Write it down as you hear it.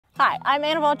Hi, I'm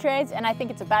Anna of all trades, and I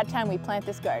think it's about time we plant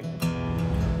this garden.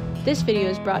 This video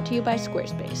is brought to you by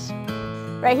Squarespace.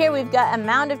 Right here we've got a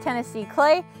mound of Tennessee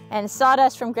clay and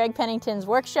sawdust from Greg Pennington's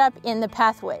workshop in the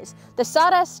pathways. The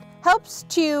sawdust helps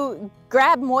to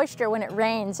grab moisture when it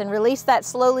rains and release that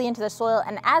slowly into the soil,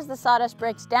 and as the sawdust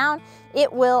breaks down,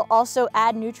 it will also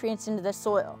add nutrients into the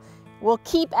soil. We'll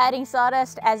keep adding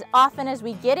sawdust as often as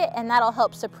we get it, and that'll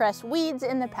help suppress weeds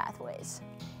in the pathways.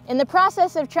 In the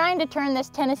process of trying to turn this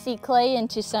Tennessee clay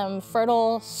into some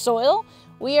fertile soil,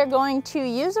 we are going to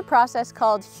use a process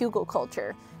called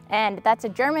hugelkulture. And that's a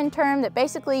German term that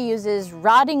basically uses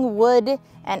rotting wood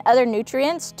and other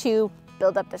nutrients to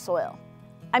build up the soil.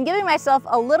 I'm giving myself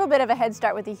a little bit of a head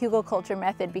start with the hugelkulture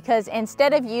method because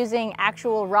instead of using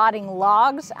actual rotting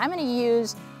logs, I'm going to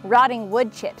use rotting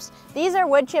wood chips. These are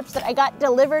wood chips that I got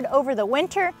delivered over the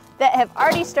winter that have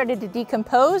already started to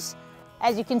decompose.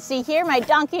 As you can see here, my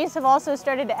donkeys have also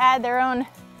started to add their own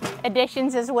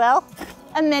additions as well,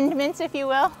 amendments if you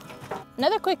will.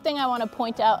 Another quick thing I want to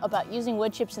point out about using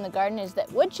wood chips in the garden is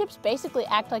that wood chips basically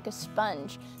act like a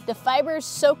sponge. The fibers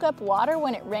soak up water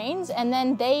when it rains and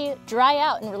then they dry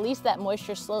out and release that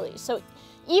moisture slowly. So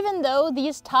even though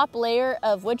these top layer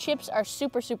of wood chips are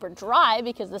super dry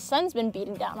because the sun's been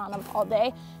beating down on them all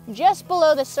day, just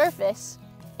below the surface,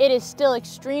 it is still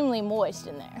extremely moist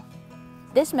in there.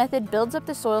 This method builds up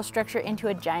the soil structure into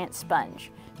a giant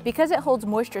sponge. Because it holds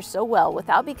moisture so well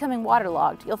without becoming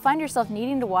waterlogged, you'll find yourself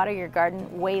needing to water your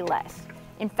garden way less.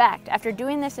 In fact, after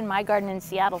doing this in my garden in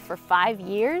Seattle for 5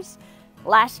 years,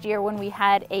 last year when we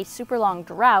had a super long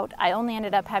drought, I only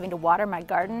ended up having to water my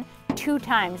garden 2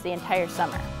 times the entire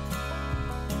summer.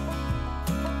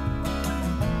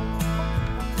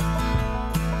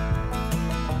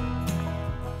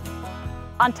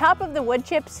 On top of the wood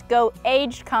chips go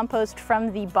aged compost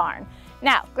from the barn.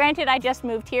 Now, granted, I just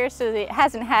moved here, so it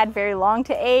hasn't had very long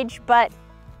to age, but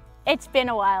it's been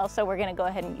a while, so we're gonna go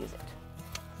ahead and use it.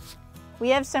 We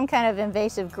have some kind of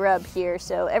invasive grub here,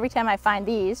 so every time I find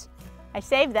these, I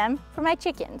save them for my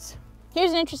chickens.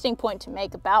 Here's an interesting point to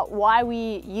make about why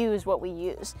we use what we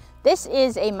use. This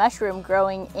is a mushroom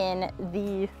growing in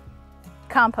the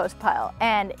compost pile,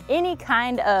 and any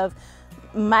kind of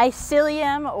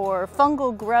mycelium or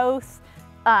fungal growth,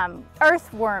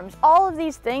 earthworms, all of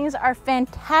these things are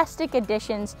fantastic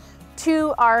additions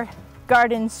to our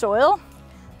garden soil.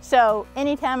 So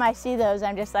anytime I see those,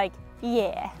 I'm just like,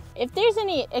 yeah. If there's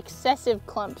any excessive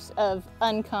clumps of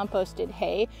uncomposted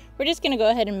hay, we're just gonna go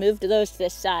ahead and move those to the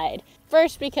side.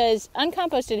 First, because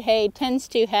uncomposted hay tends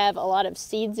to have a lot of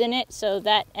seeds in it, so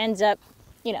that ends up,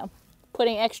 you know,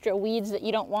 putting extra weeds that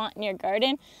you don't want in your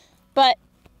garden. But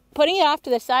putting it off to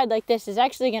the side like this is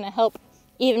actually gonna help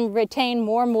even retain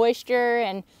more moisture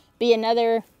and be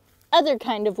another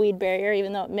kind of weed barrier,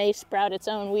 even though it may sprout its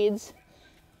own weeds.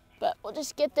 But we'll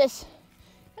just get this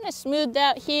kind of smoothed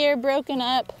out here, broken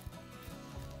up,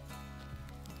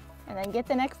 and then get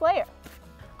the next layer.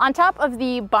 On top of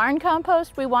the barn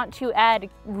compost, we want to add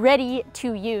ready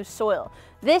to use soil.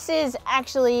 This is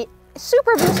actually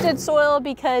super boosted soil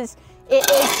because it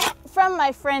is from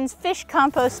my friend's fish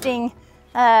composting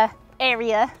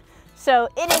area. So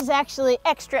it is actually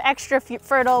extra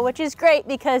fertile, which is great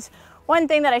because one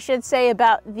thing that I should say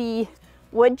about the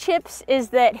wood chips is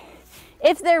that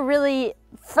if they're really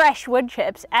fresh wood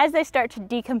chips, as they start to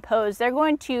decompose, they're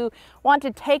going to want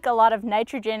to take a lot of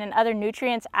nitrogen and other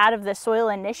nutrients out of the soil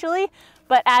initially,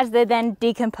 but as they then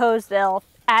decompose, they'll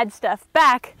add stuff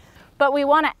back. But we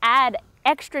want to add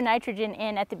extra nitrogen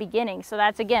in at the beginning. So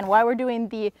that's again why we're doing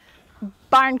the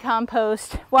barn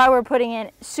compost, while we're putting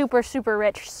in super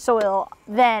rich soil.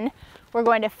 Then we're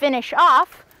going to finish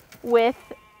off with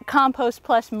compost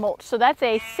plus mulch. So that's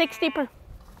a 60%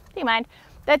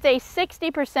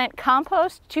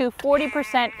 compost to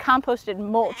 40% composted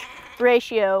mulch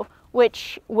ratio,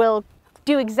 which will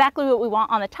do exactly what we want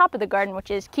on the top of the garden,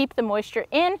 which is keep the moisture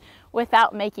in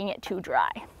without making it too dry.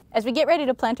 As we get ready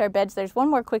to plant our beds, there's one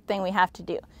more quick thing we have to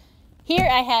do. Here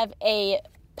I have a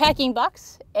packing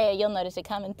box. You'll notice a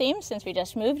common theme since we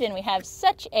just moved and we have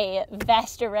such a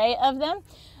vast array of them.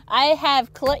 I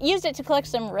have used it to collect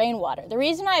some rainwater. The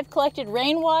reason I've collected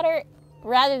rainwater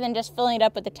rather than just filling it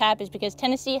up with the tap is because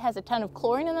Tennessee has a ton of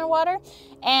chlorine in their water,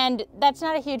 and that's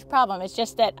not a huge problem. It's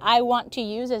just that I want to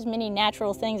use as many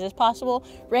natural things as possible.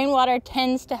 Rainwater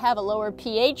tends to have a lower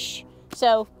pH,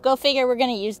 so go figure, we're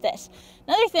gonna use this.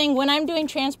 Another thing when I'm doing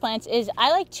transplants is I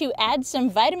like to add some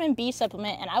vitamin B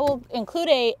supplement, and I will include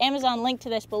an Amazon link to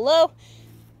this below.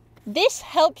 This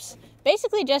helps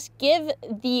basically just give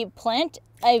the plant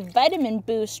a vitamin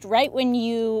boost right when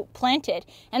you plant it,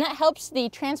 and that helps the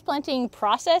transplanting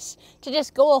process to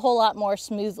just go a whole lot more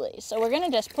smoothly. So we're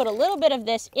gonna just put a little bit of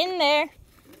this in there,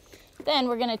 then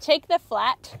we're gonna take the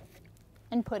flat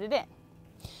and put it in.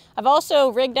 I've also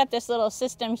rigged up this little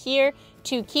system here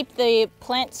to keep the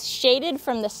plants shaded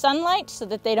from the sunlight so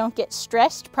that they don't get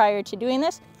stressed prior to doing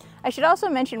this. I should also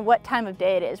mention what time of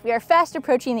day it is. We are fast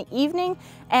approaching the evening,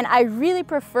 and I really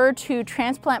prefer to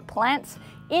transplant plants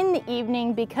in the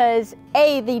evening because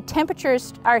A, the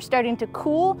temperatures are starting to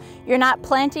cool. You're not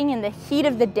planting in the heat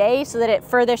of the day so that it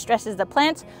further stresses the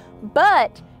plants.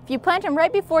 But if you plant them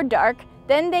right before dark,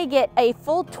 then they get a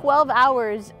full 12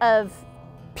 hours of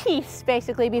peace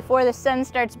basically before the sun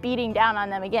starts beating down on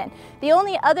them again. The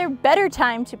only other better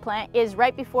time to plant is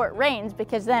right before it rains,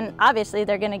 because then obviously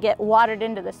they're going to get watered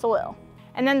into the soil.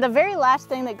 And then the very last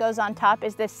thing that goes on top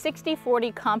is this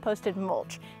 60-40 composted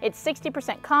mulch. It's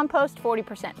 60% compost,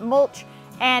 40% mulch,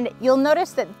 and you'll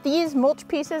notice that these mulch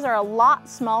pieces are a lot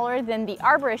smaller than the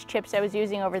arborist chips I was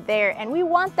using over there, and we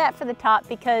want that for the top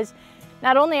because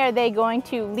not only are they going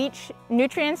to leach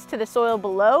nutrients to the soil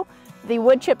below, the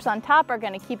wood chips on top are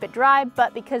going to keep it dry,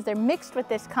 but because they're mixed with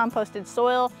this composted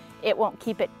soil, it won't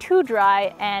keep it too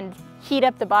dry and heat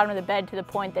up the bottom of the bed to the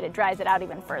point that it dries it out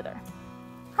even further.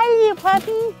 Hi, you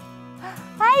puppy.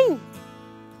 Hi.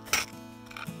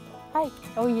 Hi.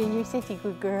 Oh yeah, you're such a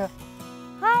good girl.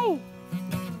 Hi. You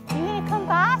gonna come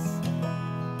past?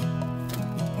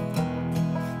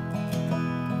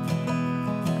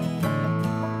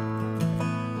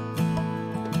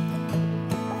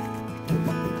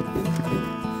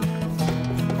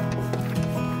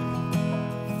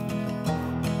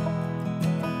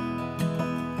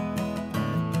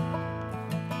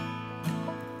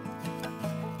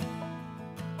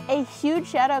 A huge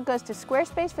shout out goes to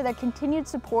Squarespace for their continued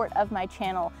support of my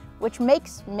channel, which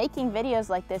makes making videos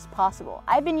like this possible.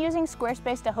 I've been using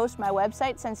Squarespace to host my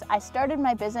website since I started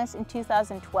my business in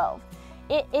 2012.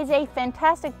 It is a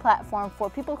fantastic platform for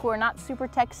people who are not super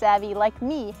tech savvy like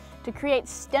me to create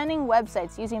stunning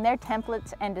websites using their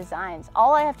templates and designs.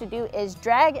 All I have to do is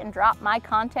drag and drop my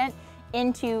content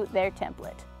into their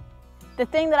template. The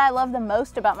thing that I love the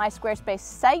most about my Squarespace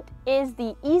site is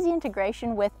the easy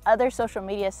integration with other social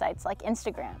media sites like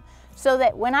Instagram, so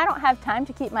that when I don't have time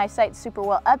to keep my site super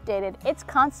well updated, it's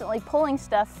constantly pulling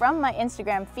stuff from my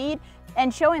Instagram feed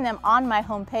and showing them on my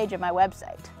homepage of my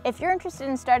website. If you're interested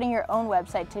in starting your own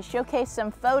website to showcase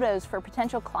some photos for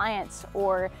potential clients,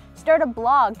 or start a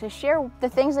blog to share the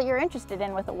things that you're interested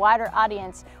in with a wider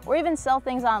audience, or even sell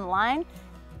things online,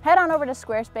 head on over to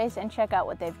Squarespace and check out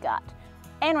what they've got.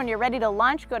 And when you're ready to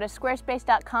launch, go to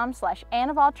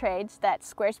squarespace.com/AnnofAllTrades.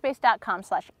 That's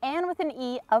squarespace.com/Ann with an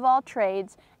E of all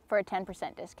trades for a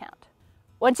 10% discount.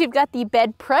 Once you've got the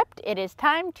bed prepped, it is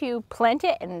time to plant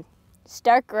it and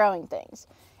start growing things.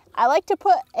 I like to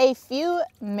put a few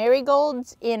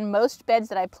marigolds in most beds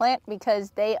that I plant because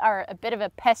they are a bit of a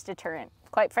pest deterrent,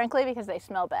 quite frankly, because they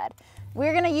smell bad.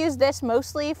 We're gonna use this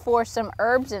mostly for some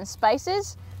herbs and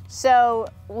spices, so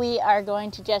we are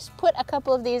going to just put a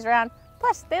couple of these around.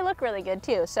 Plus, they look really good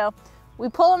too. So we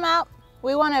pull them out.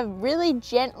 We want to really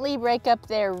gently break up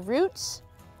their roots.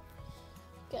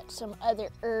 Got some other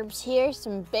herbs here,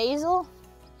 some basil,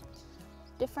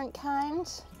 different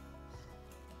kinds.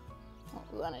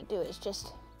 What we want to do is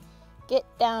just get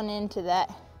down into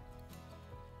that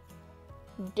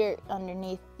dirt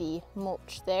underneath the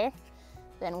mulch there.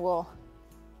 Then we'll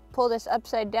pull this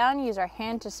upside down, use our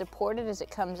hand to support it as it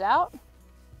comes out.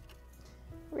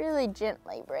 Really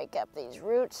gently break up these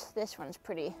roots. This one's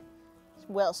pretty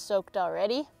well soaked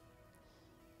already.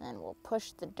 Then we'll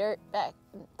push the dirt back,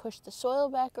 push the soil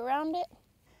back around it.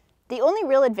 The only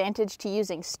real advantage to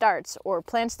using starts, or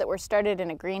plants that were started in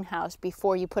a greenhouse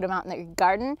before you put them out in your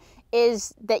garden,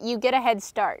 is that you get a head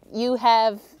start. You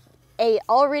have a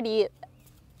already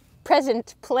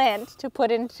present plant to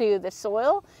put into the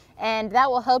soil, and that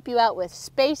will help you out with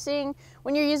spacing.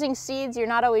 When you're using seeds, you're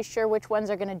not always sure which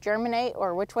ones are going to germinate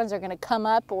or which ones are going to come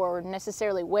up or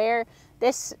necessarily where.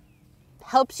 This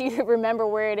helps you to remember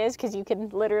where it is because you can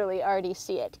literally already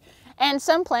see it. And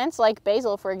some plants, like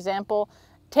basil for example,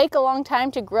 take a long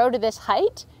time to grow to this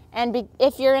height, and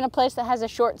if you're in a place that has a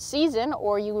short season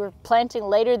or you were planting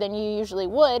later than you usually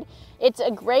would, it's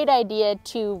a great idea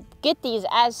to get these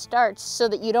as starts so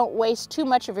that you don't waste too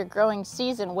much of your growing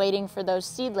season waiting for those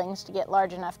seedlings to get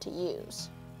large enough to use.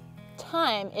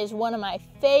 Thyme is one of my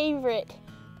favorite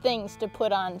things to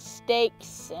put on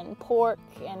steaks and pork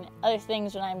and other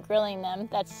things when I'm grilling them.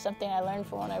 That's something I learned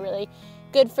from one of my really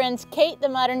good friends, Kate, the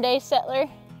modern day settler.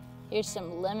 Here's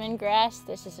some lemongrass.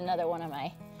 This is another one of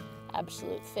my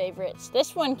absolute favorites.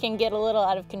 This one can get a little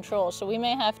out of control, so we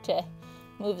may have to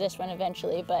move this one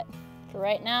eventually, but for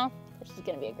right now, this is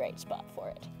gonna be a great spot for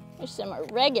it. Here's some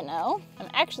oregano. I'm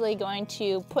actually going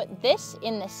to put this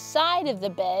in the side of the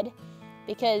bed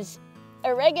because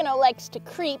oregano likes to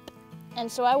creep,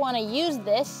 and so I want to use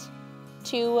this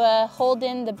to hold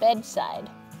in the bedside.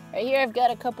 Right here I've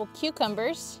got a couple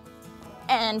cucumbers,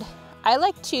 and I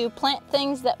like to plant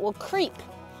things that will creep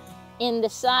in the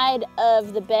side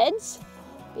of the beds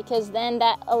because then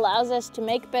that allows us to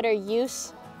make better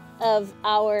use of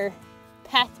our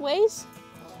pathways.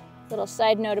 Little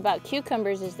side note about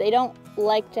cucumbers is they don't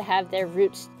like to have their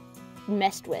roots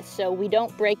messed with, so we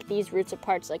don't break these roots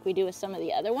apart like we do with some of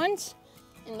the other ones.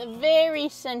 In the very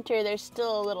center there's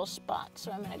still a little spot,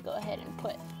 so I'm going to go ahead and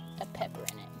put a pepper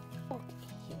in it. Okay,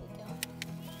 here we go.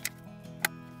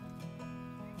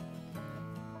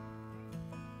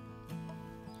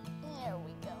 There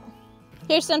we go.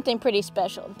 Here's something pretty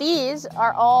special. These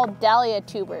are all dahlia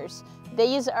tubers.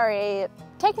 These are a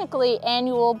technically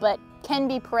annual but can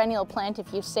be perennial plant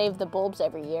if you save the bulbs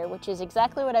every year, which is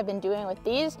exactly what I've been doing with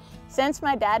these since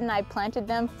my dad and I planted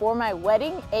them for my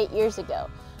wedding 8 years ago.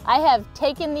 I have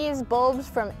taken these bulbs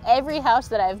from every house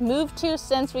that I've moved to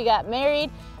since we got married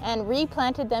and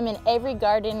replanted them in every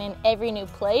garden in every new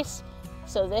place.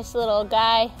 So this little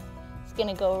guy is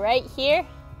gonna go right here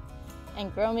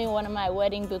and grow me one of my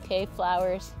wedding bouquet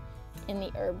flowers in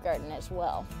the herb garden as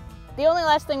well. The only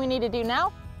last thing we need to do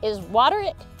now is water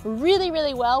it really,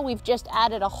 really well. We've just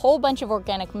added a whole bunch of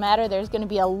organic matter. There's gonna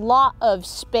be a lot of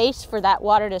space for that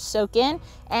water to soak in,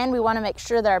 and we wanna make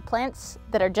sure that our plants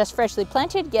that are just freshly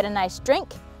planted get a nice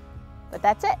drink, but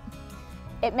that's it.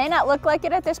 It may not look like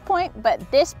it at this point, but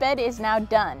this bed is now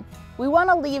done. We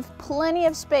wanna leave plenty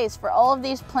of space for all of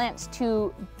these plants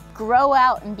to grow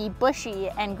out and be bushy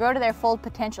and grow to their full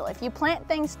potential. If you plant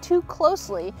things too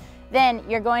closely, then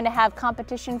you're going to have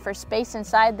competition for space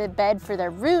inside the bed for their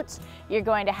roots. You're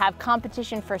going to have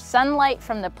competition for sunlight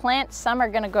from the plants. Some are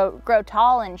gonna grow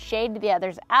tall and shade the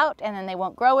others out, and then they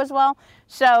won't grow as well.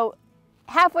 So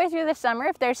halfway through the summer,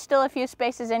 if there's still a few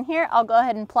spaces in here, I'll go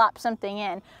ahead and plop something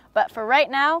in. But for right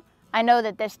now, I know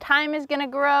that this thyme is gonna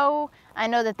grow. I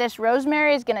know that this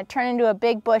rosemary is gonna turn into a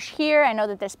big bush here. I know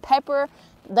that this pepper,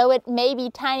 though it may be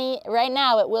tiny right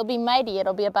now, it will be mighty.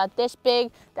 It'll be about this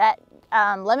big. That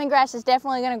lemongrass is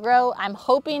definitely gonna grow. I'm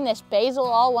hoping this basil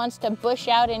all wants to bush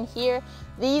out in here.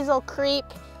 These will creep,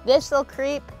 this will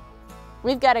creep.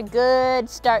 We've got a good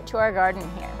start to our garden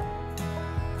here.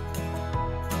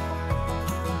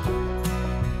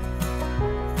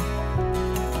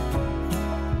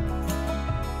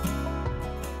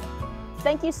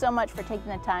 Thank you so much for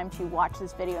taking the time to watch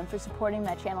this video and for supporting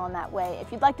my channel in that way.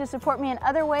 If you'd like to support me in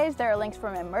other ways, there are links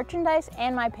for my merchandise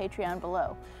and my Patreon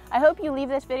below. I hope you leave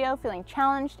this video feeling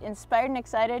challenged, inspired, and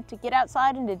excited to get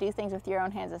outside and to do things with your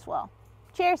own hands as well.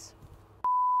 Cheers!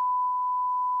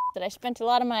 That I spent a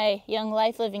lot of my young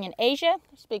life living in Asia.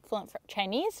 I speak fluent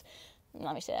Chinese.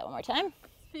 Let me say that one more time.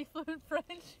 Speak fluent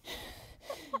French.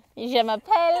 Je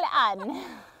m'appelle Anne.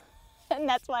 And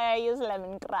that's why I use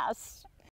lemongrass.